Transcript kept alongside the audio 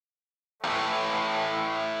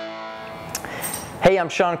Hey, I'm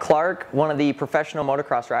Sean Clark, one of the professional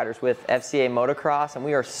motocross riders with FCA Motocross, and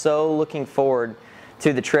we are so looking forward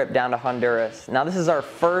to the trip down to Honduras. Now, this is our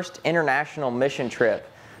first international mission trip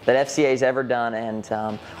that FCA's ever done,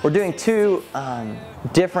 and we're doing two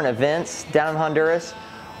different events down in Honduras,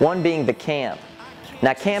 one being the camp.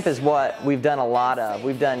 Now, camp is what we've done a lot of.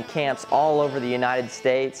 We've done camps all over the United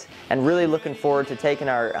States, and really looking forward to taking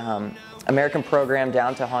our American program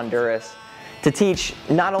down to Honduras to teach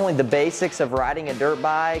not only the basics of riding a dirt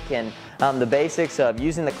bike and the basics of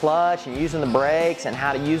using the clutch and using the brakes and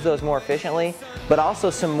how to use those more efficiently, but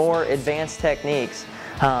also some more advanced techniques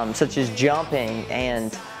such as jumping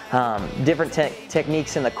and different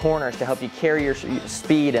techniques in the corners to help you carry your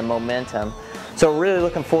speed and momentum. So we're really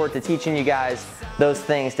looking forward to teaching you guys those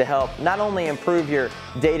things to help not only improve your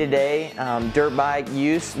day-to-day dirt bike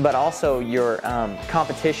use, but also your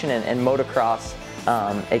competition and motocross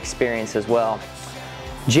experience as well.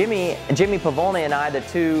 Jimmy Pavolny and I, the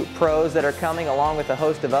two pros that are coming, along with a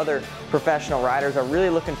host of other professional riders, are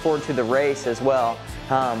really looking forward to the race as well.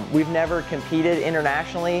 We've never competed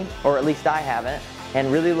internationally, or at least I haven't,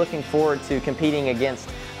 and really looking forward to competing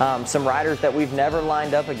against some riders that we've never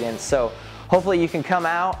lined up against. So hopefully you can come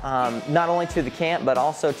out not only to the camp but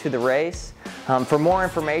also to the race. For more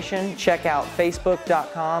information, check out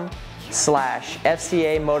facebook.com/FCA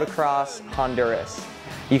Motocross Honduras.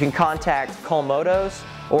 You can contact Cole Motos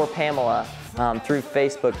or Pamela through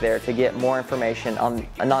Facebook there to get more information on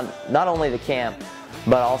not only the camp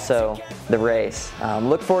but also the race.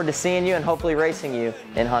 Look forward to seeing you and hopefully racing you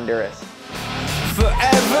in Honduras.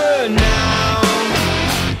 Forever now,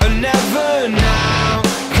 or never now,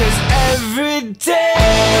 'cause every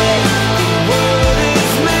day